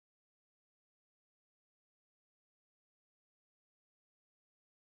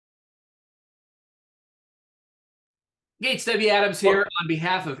Gates W. Adams here Well, on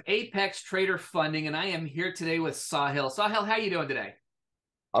behalf of Apex Trader Funding, and I am here today with Sahil. Sahil, how you doing today?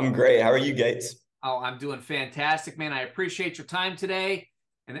 I'm great. How are you, Gates? Oh, I'm doing fantastic, man. I appreciate your time today.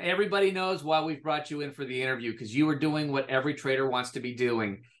 And everybody knows why we've brought you in for the interview, because you are doing what every trader wants to be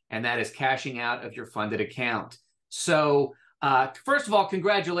doing, and that is cashing out of your funded account. So, first of all,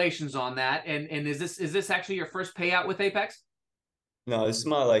 congratulations on that. And is this actually your first payout with Apex? No, this is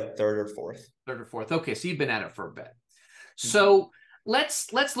my like third or fourth. Third or fourth. Okay, so you've been at it for a bit. Mhm. So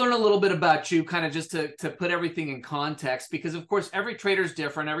let's learn a little bit about you, kind of just to put everything in context, because of course every trader is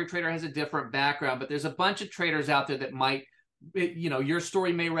different. Every trader has a different background, but there's a bunch of traders out there that might, your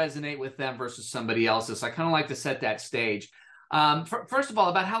story may resonate with them versus somebody else's. So I kind of like to set that stage. First of all,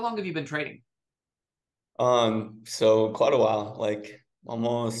 about how long have you been trading? So quite a while, like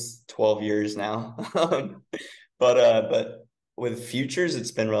almost 12 years now. But with futures, it's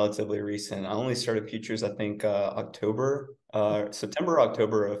been relatively recent. I only started futures, I think, September,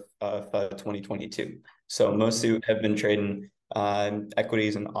 October of 2022. So mostly have been trading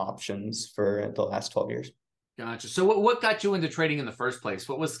equities and options for the last 12 years. Gotcha. So what got you into trading in the first place?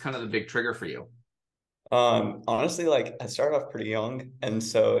 What was kind of the big trigger for you? Honestly, like I started off pretty young, and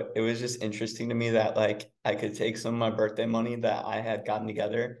so it was just interesting to me that like I could take some of my birthday money that I had gotten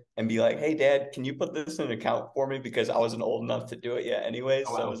together and be like, "Hey, Dad, can you put this in an account for me?" Because I wasn't old enough to do it yet, anyways.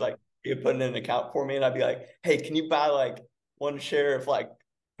 Oh, So it was wow. like, "You put it in an account for me," and I'd be like, "Hey, can you buy like one share of like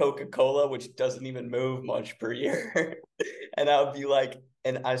Coca-Cola, which doesn't even move much per year?" And I would be like,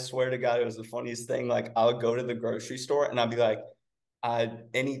 and I swear to God, it was the funniest thing. Like I would go to the grocery store and I'd be like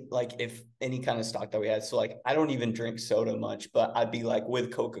any like if any kind of stock that we had. So like I don't even drink soda much, but I'd be like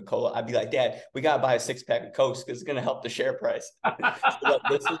with Coca-Cola, I'd be like, Dad, we gotta buy a 6 pack of Cokes because it's gonna help the share price. So like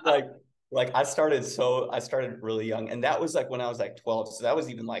this is like I started really young. And that was like when I was like 12. So that was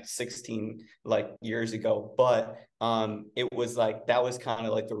even like 16 like years ago. But it was like that was kind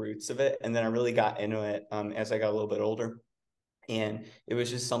of like the roots of it. And then I really got into it as I got a little bit older. And it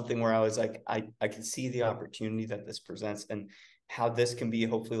was just something where I was like, I could see the opportunity that this presents and how this can be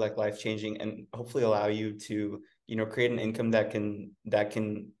hopefully like life changing and hopefully allow you to, create an income that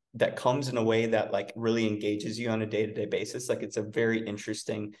comes in a way that like really engages you on a day-to-day basis. Like it's a very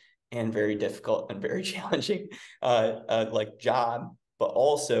interesting and very difficult and very challenging like job, but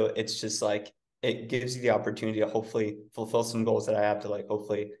also it's just like it gives you the opportunity to hopefully fulfill some goals that I have to like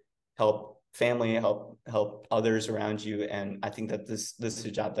hopefully help family, help others around you. And I think that this is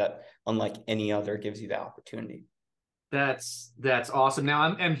a job that, unlike any other, gives you the opportunity. That's awesome. Now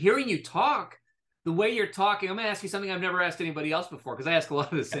I'm hearing you talk the way you're talking. I'm going to ask you something I've never asked anybody else before, because I ask a lot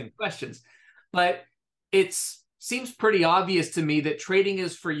of the same questions. But it seems pretty obvious to me that trading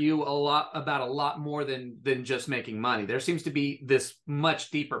is for you a lot more than just making money. There seems to be this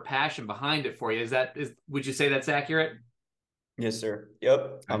much deeper passion behind it for you. Is would you say that's accurate? Yes, sir. Yep.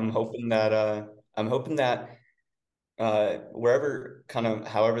 Okay. I'm hoping that wherever kind of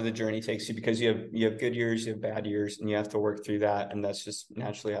however the journey takes you, because you have good years, you have bad years, and you have to work through that. And that's just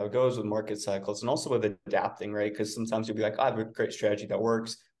naturally how it goes with market cycles and also with adapting, right? Because sometimes you'll be like, I have a great strategy that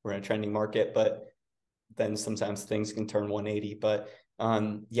works. We're in a trending market, but then sometimes things can turn 180. But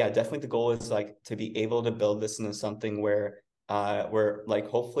yeah, definitely the goal is like to be able to build this into something where like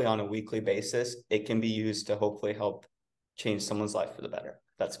hopefully on a weekly basis, it can be used to hopefully help change someone's life for the better.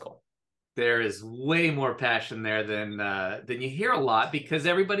 That's cool. There is way more passion there than you hear a lot, because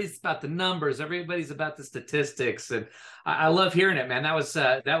everybody's about the numbers, everybody's about the statistics, and I love hearing it, man. That was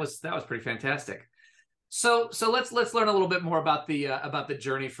pretty fantastic. So let's learn a little bit more about the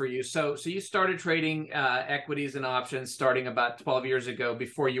journey for you. So you started trading equities and options starting about 12 years ago,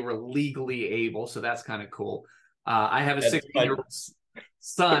 before you were legally able. So that's kind of cool. I have a That's 16-year old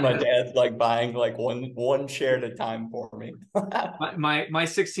son. my dad's like buying like one share at a time for me. My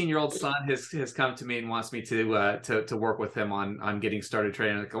 16-year-old son has come to me and wants me to work with him on getting started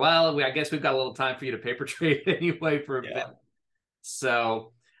trading. I'm like, well, I guess we've got a little time for you to paper trade anyway for a bit. Yeah.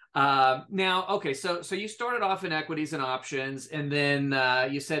 So now, okay, so you started off in equities and options, and then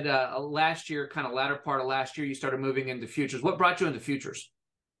you said last year, kind of latter part of last year, you started moving into futures. What brought you into futures?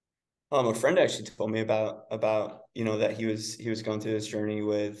 A friend actually told me about that he was going through this journey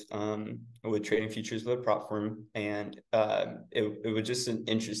with trading futures with a prop firm, and it was just an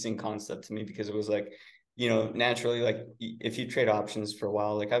interesting concept to me because it was like naturally like if you trade options for a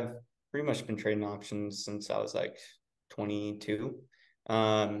while, like I've pretty much been trading options since I was like 22.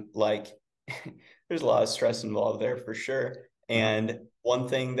 Like there's a lot of stress involved there for sure. Uh-huh. And one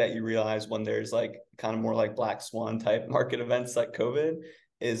thing that you realize when there's like kind of more like black swan type market events like COVID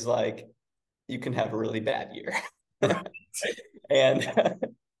is like you can have a really bad year. And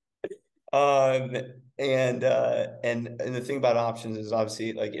Um, and the thing about options is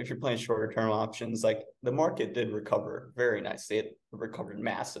obviously like if you're playing shorter term options, like the market did recover very nicely. It recovered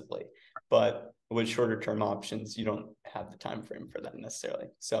massively, but with shorter term options, you don't have the time frame for that necessarily.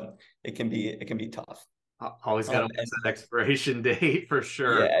 So it can be tough. Always got to watch And that expiration date for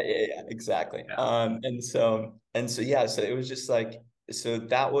sure. yeah, exactly. Yeah. And so yeah, so it was just like so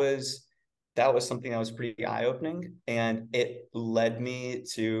that was something that was pretty eye-opening, and it led me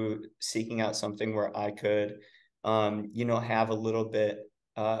to seeking out something where I could have a little bit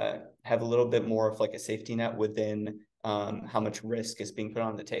more of like a safety net within how much risk is being put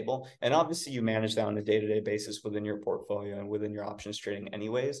on the table. And obviously you manage that on a day-to-day basis within your portfolio and within your options trading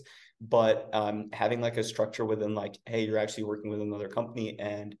anyways. But having like a structure within like, hey, you're actually working with another company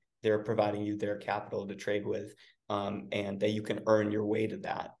and they're providing you their capital to trade with, and that you can earn your way to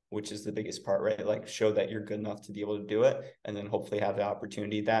that, which is the biggest part, right? Like show that you're good enough to be able to do it, and then hopefully have the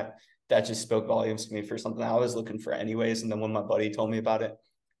opportunity. That just spoke volumes to me for something I was looking for anyways. And then when my buddy told me about it,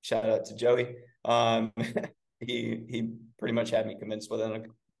 shout out to Joey, he pretty much had me convinced within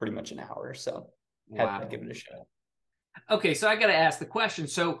pretty much an hour. So had to Wow. give it a shot. Okay, so I got to ask the question.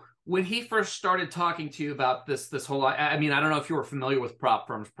 So when he first started talking to you about this whole, I mean, I don't know if you were familiar with prop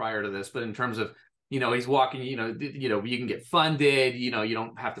firms prior to this, but in terms of, he's walking, you can get funded, you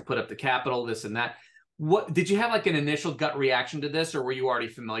don't have to put up the capital, this and that. What did you have like an initial gut reaction to this, or were you already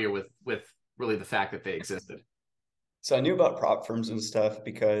familiar with really the fact that they existed? So I knew about prop firms and stuff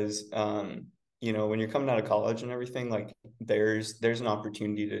because when you're coming out of college and everything, like there's an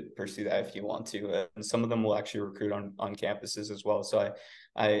opportunity to pursue that if you want to. And some of them will actually recruit on campuses as well. So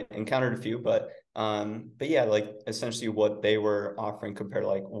I encountered a few, but yeah, like essentially what they were offering compared to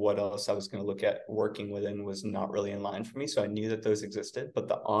like what else I was going to look at working within was not really in line for me. So I knew that those existed, but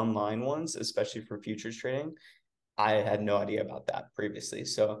the online ones, especially for futures trading, I had no idea about that previously.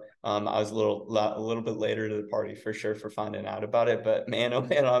 So I was a little bit later to the party for sure for finding out about it. But man, oh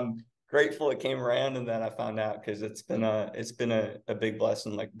man, I'm grateful it came around and that I found out, because it's been a big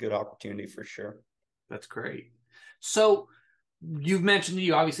blessing, like good opportunity for sure. That's great. So you've mentioned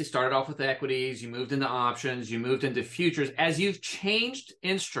you obviously started off with equities, you moved into options, you moved into futures. As you've changed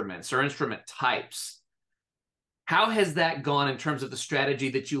instruments or instrument types, how has that gone in terms of the strategy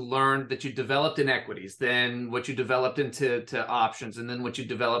that you learned, that you developed in equities, then what you developed into options, and then what you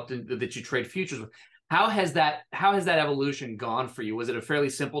developed that you trade futures with? How has that evolution gone for you? Was it a fairly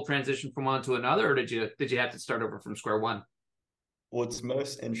simple transition from one to another, or did you have to start over from square one? What's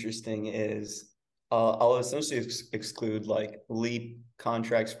most interesting is I'll essentially exclude like leap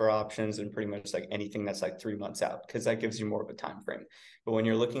contracts for options and pretty much like anything that's like 3 months out, because that gives you more of a time frame. But when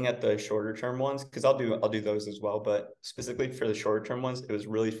you're looking at the shorter term ones, because I'll do those as well, but specifically for the shorter term ones, it was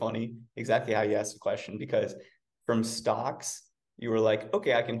really funny exactly how you asked the question, because from stocks you were like,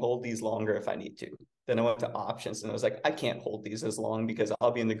 okay, I can hold these longer if I need to. Then I went to options and I was like, I can't hold these as long because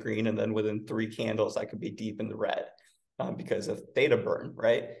I'll be in the green, and then within 3 candles I could be deep in the red because of theta burn,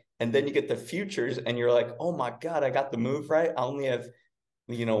 right? And then you get the futures and you're like, oh my God, I got the move right. I only have,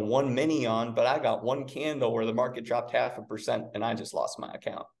 one mini on, but I got one candle where the market dropped 0.5% and I just lost my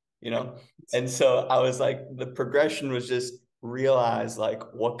account. And so I was like, the progression was just realize like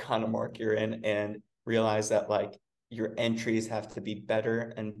what kind of market you're in, and realize that like your entries have to be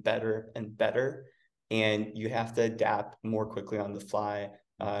better and better and better. And you have to adapt more quickly on the fly,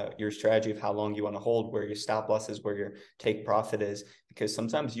 your strategy of how long you want to hold, where your stop loss is, where your take profit is, because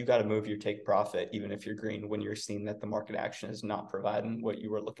sometimes you got to move your take profit, even if you're green, when you're seeing that the market action is not providing what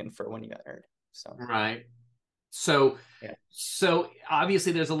you were looking for when you entered. So, Right. So, yeah. so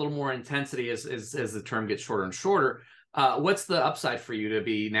obviously there's a little more intensity as the term gets shorter and shorter. What's the upside for you to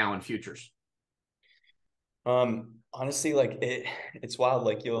be now in futures? Honestly, like it's wild.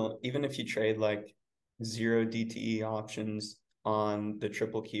 Like you'll, even if you trade like zero DTE options on the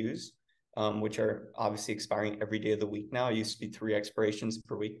triple Qs, which are obviously expiring every day of the week now. It used to be 3 expirations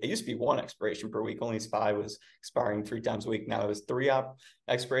per week. It used to be 1 expiration per week. Only SPY was expiring 3 times a week. Now it was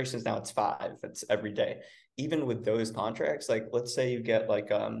expirations. Now it's 5. It's every day. Even with those contracts, like let's say you get like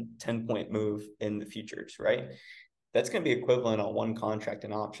 10-point move in the futures, right? That's going to be equivalent on one contract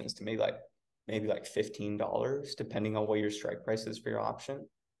in options to maybe like $15, depending on what your strike price is for your option.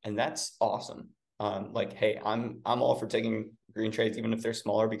 And that's awesome. Like, hey, I'm all for taking green trades, even if they're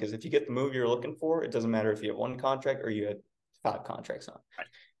smaller, because if you get the move you're looking for, it doesn't matter if you have one contract or you had 5 contracts on.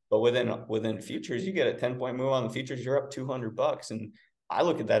 But within futures, you get a 10-point move on the futures, you're up $200. And I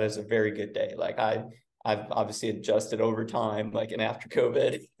look at that as a very good day. Like I've obviously adjusted over time, like, and after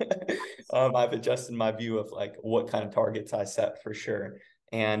COVID, I've adjusted my view of like what kind of targets I set for sure.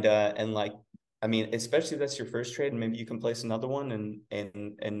 And like I mean, especially if that's your first trade, and maybe you can place another one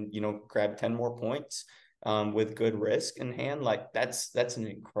and grab 10 more points with good risk in hand. Like that's an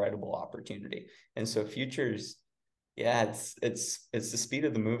incredible opportunity. And so futures, yeah, it's the speed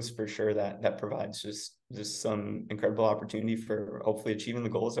of the moves for sure that provides just some incredible opportunity for hopefully achieving the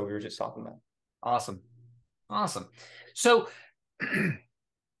goals that we were just talking about. Awesome. Awesome. So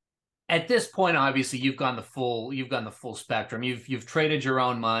at this point, obviously, you've gone the full spectrum. You've traded your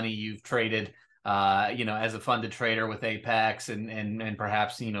own money. You've traded, as a funded trader with Apex and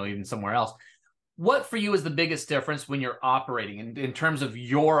perhaps, even somewhere else. What for you is the biggest difference when you're operating in terms of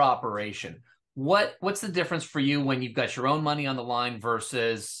your operation? What's the difference for you when you've got your own money on the line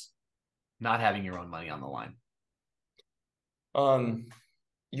versus not having your own money on the line?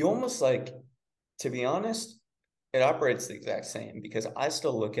 You almost like, to be honest, it operates the exact same because I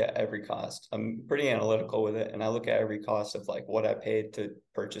still look at every cost. I'm pretty analytical with it, and I look at every cost of like what I paid to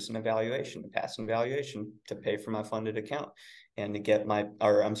purchase an evaluation, to pass an evaluation, to pay for my funded account, and to get my PA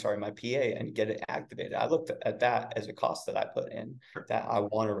and get it activated. I looked at that as a cost that I put in that I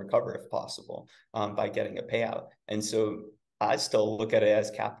want to recover if possible by getting a payout. And so I still look at it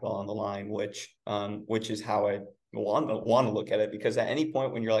as capital on the line, which is how I want to look at it, because at any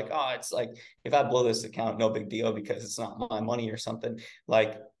point when you're like, oh, it's like if I blow this account, no big deal because it's not my money or something,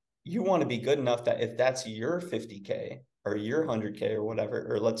 like you want to be good enough that if that's your 50K or your 100K or whatever,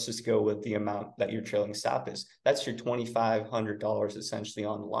 or let's just go with the amount that your trailing stop is, that's your $2,500 essentially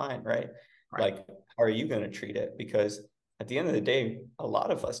on the line, right? Right. Like, how are you going to treat it? Because at the end of the day, a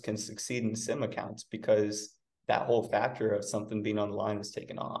lot of us can succeed in sim accounts because that whole factor of something being on the line is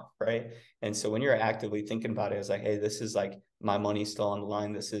taken off, right? And so when you're actively thinking about it, it's like, hey, this is like my money's still on the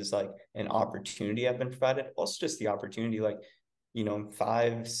line. This is like an opportunity I've been provided. Also, just the opportunity, like,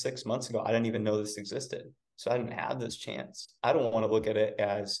 5-6 months ago, I didn't even know this existed. So I didn't have this chance. I don't want to look at it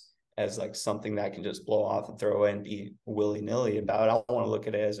as like something that I can just blow off and throw away and be willy-nilly about. I want to look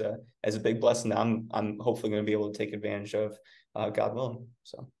at it as a big blessing that I'm hopefully going to be able to take advantage of, God willing.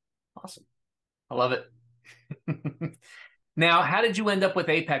 So Awesome. I love it. Now, how did you end up with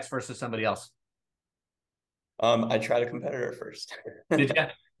Apex versus somebody else? I tried a competitor first. Did you?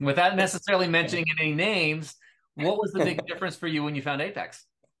 Without necessarily mentioning any names, what was the big difference for you when you found Apex?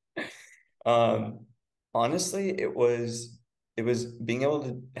 Um, honestly, it was being able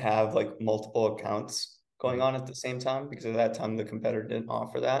to have like multiple accounts going on at the same time, because at that time the competitor didn't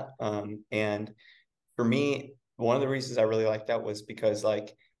offer that. And for me, one of the reasons I really liked that was because,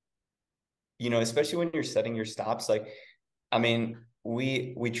 like, especially when you're setting your stops, like, I mean,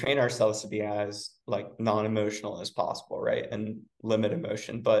 we train ourselves to be as like non-emotional as possible, right? And limit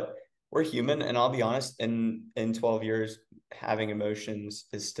emotion, but we're human, and I'll be honest, in 12 years, having emotions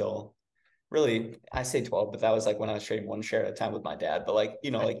is still really, I say 12, but that was like when I was trading one share at a time with my dad. But like,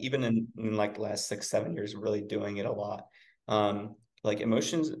 like even in like the last 6-7 years of really doing it a lot, like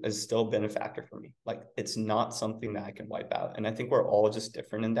emotions has still been a factor for me. Like it's not something that I can wipe out. And I think we're all just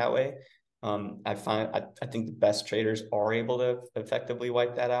different in that way. I think the best traders are able to effectively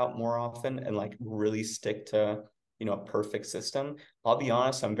wipe that out more often and like really stick to, a perfect system. I'll be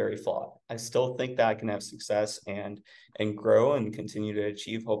honest, I'm very flawed. I still think that I can have success and grow and continue to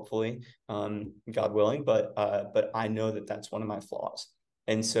achieve, hopefully, God willing. But I know that that's one of my flaws.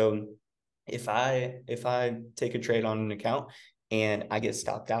 And so if I take a trade on an account and I get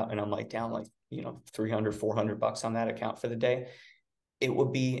stopped out and I'm like down like 300-400 bucks on that account for the day, it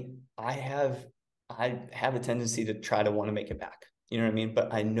would be I have a tendency to try to want to make it back. You know what I mean?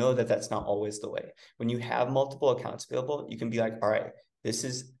 But I know that that's not always the way. When you have multiple accounts available, you can be like, all right, this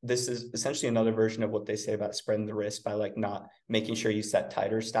is essentially another version of what they say about spreading the risk by like not making sure you set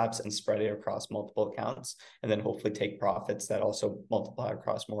tighter stops and spread it across multiple accounts, and then hopefully take profits that also multiply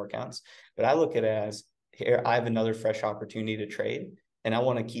across more accounts. But I look at it as, here, I have another fresh opportunity to trade, and I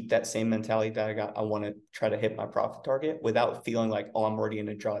want to keep that same mentality that I got. I want to try to hit my profit target without feeling like, oh, I'm already in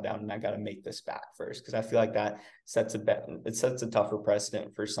a drawdown and I got to make this back first. Because I feel like that sets a tougher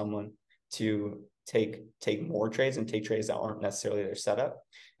precedent for someone to take more trades and take trades that aren't necessarily their setup.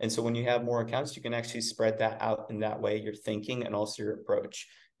 And so when you have more accounts, you can actually spread that out in that way, your thinking and also your approach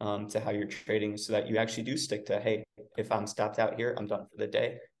to how you're trading, so that you actually do stick to, hey, if I'm stopped out here, I'm done for the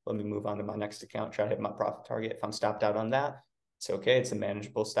day. Let me move on to my next account, try to hit my profit target. If I'm stopped out on that, it's okay. It's a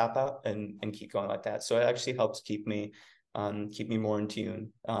manageable stop out, and keep going like that. So it actually helps keep me more in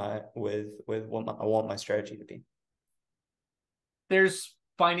tune with what I want my strategy to be. There's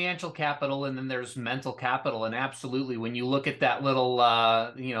financial capital and then there's mental capital. And absolutely, when you look at that little,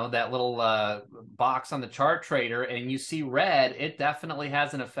 box on the chart trader and you see red, it definitely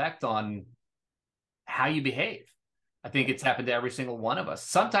has an effect on how you behave. I think it's happened to every single one of us.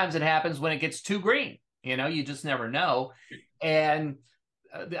 Sometimes it happens when it gets too green. You just never know. And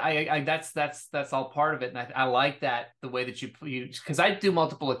that's all part of it. And I like that, the way that you because I do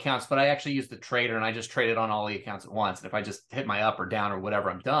multiple accounts, but I actually use the trader and I just trade it on all the accounts at once. And if I just hit my up or down or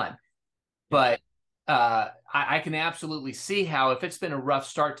whatever, I'm done. Yeah. But I can absolutely see how, if it's been a rough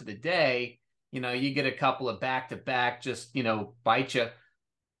start to the day, you get a couple of back to back, just, bite you.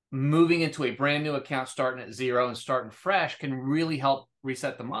 Moving into a brand new account, starting at zero and starting fresh, can really help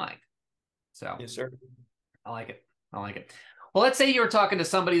reset the mind. So Yes, sir. I like it. I like it. Well, let's say you were talking to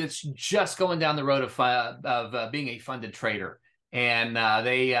somebody that's just going down the road of being a funded trader, and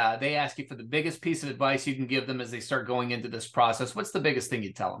they ask you for the biggest piece of advice you can give them as they start going into this process. What's the biggest thing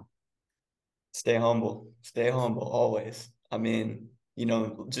you tell them? Stay humble. Stay humble always. I mean,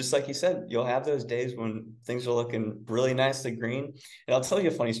 just like you said, you'll have those days when things are looking really nicely green. And I'll tell you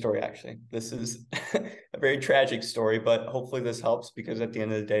a funny story, actually. This is a very tragic story, but hopefully this helps, because at the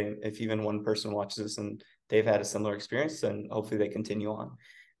end of the day, if even one person watches this and they've had a similar experience, then hopefully they continue on.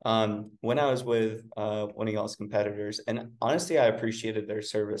 When I was with one of y'all's competitors, and honestly, I appreciated their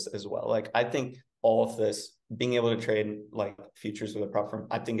service as well. Like, I think all of this, being able to trade like futures with a prop firm,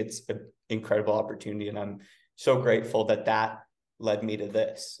 I think it's an incredible opportunity. And I'm so grateful that led me to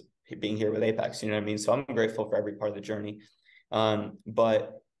this, being here with Apex, you know what I mean? So I'm grateful for every part of the journey.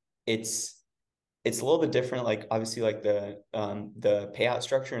 But it's a little bit different, like obviously like the payout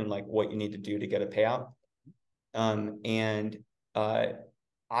structure and like what you need to do to get a payout. And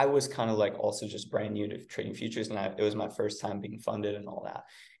I was kind of like also just brand new to trading futures, and it was my first time being funded and all that.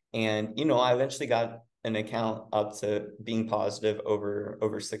 And, I eventually got an account up to being positive over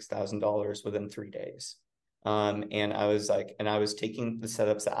 $6,000 within 3 days. And I was taking the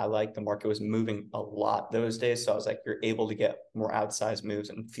setups that I like. The market was moving a lot those days. So I was like, you're able to get more outsized moves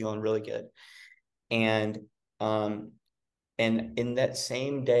and feeling really good. And, and in that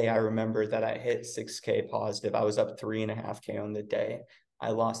same day, I remember that I hit 6K positive. I was up 3.5K on the day. I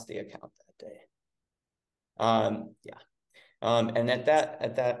lost the account that day. Yeah. And at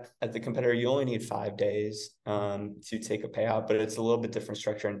the competitor, you only need 5 days to take a payout, but it's a little bit different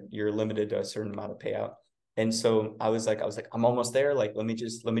structure, and you're limited to a certain amount of payout. And so I was like, I'm almost there. Like, let me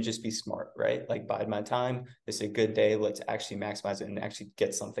just be smart, right? Like, bide my time. It's a good day. Let's actually maximize it and actually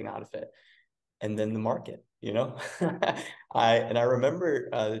get something out of it. And then the market, I remember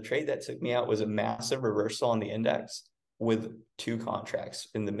the trade that took me out was a massive reversal on the index with 2 contracts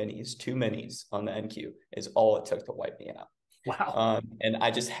in the minis. 2 minis on the NQ is all it took to wipe me out. Wow. And I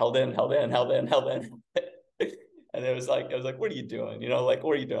just held in. And it was like, what are you doing? Like,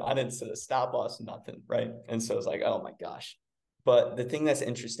 what are you doing? I didn't set a stop loss, nothing. Right. And so it's like, oh my gosh. But the thing that's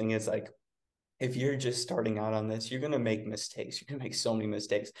interesting is, like, if you're just starting out on this, you're going to make mistakes. You're going to make so many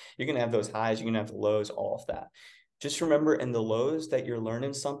mistakes. You're going to have those highs. You're going to have the lows, all of that. Just remember, in the lows, that you're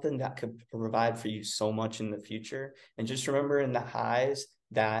learning something that could provide for you so much in the future. And just remember, in the highs,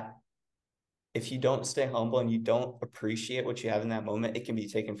 that if you don't stay humble and you don't appreciate what you have in that moment, it can be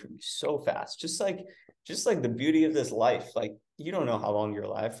taken from you so fast. Just like the beauty of this life. Like, you don't know how long you're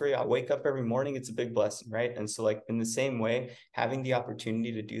alive for. I wake up every morning, it's a big blessing, right? And so, like, in the same way, having the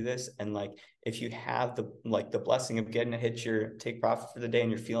opportunity to do this, and like, if you have the blessing of getting to hit your take profit for the day and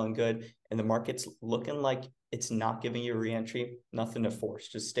you're feeling good, and the market's looking like it's not giving you a reentry, nothing to force.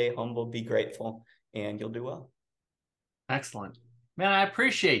 Just stay humble, be grateful, and you'll do well. Excellent. Man, I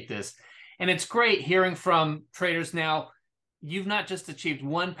appreciate this. And it's great hearing from traders now. You've not just achieved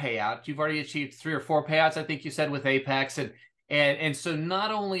one payout, you've already achieved 3 or 4 payouts, I think you said, with Apex. And so not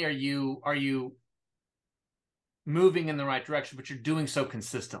only are you moving in the right direction, but you're doing so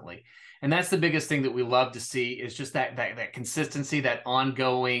consistently. And that's the biggest thing that we love to see, is just that consistency, that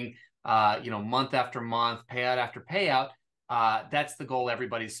ongoing, month after month, payout after payout. That's the goal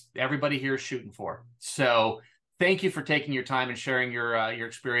everybody here is shooting for. So thank you for taking your time and sharing your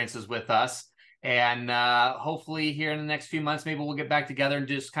experiences with us. And hopefully here in the next few months, maybe we'll get back together and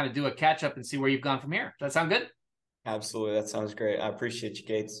just kind of do a catch up and see where you've gone from here. Does that sound good? Absolutely. That sounds great. I appreciate you,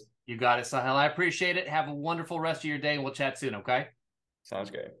 Gates. You got it, Sahil. I appreciate it. Have a wonderful rest of your day. We'll chat soon, okay?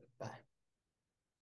 Sounds great.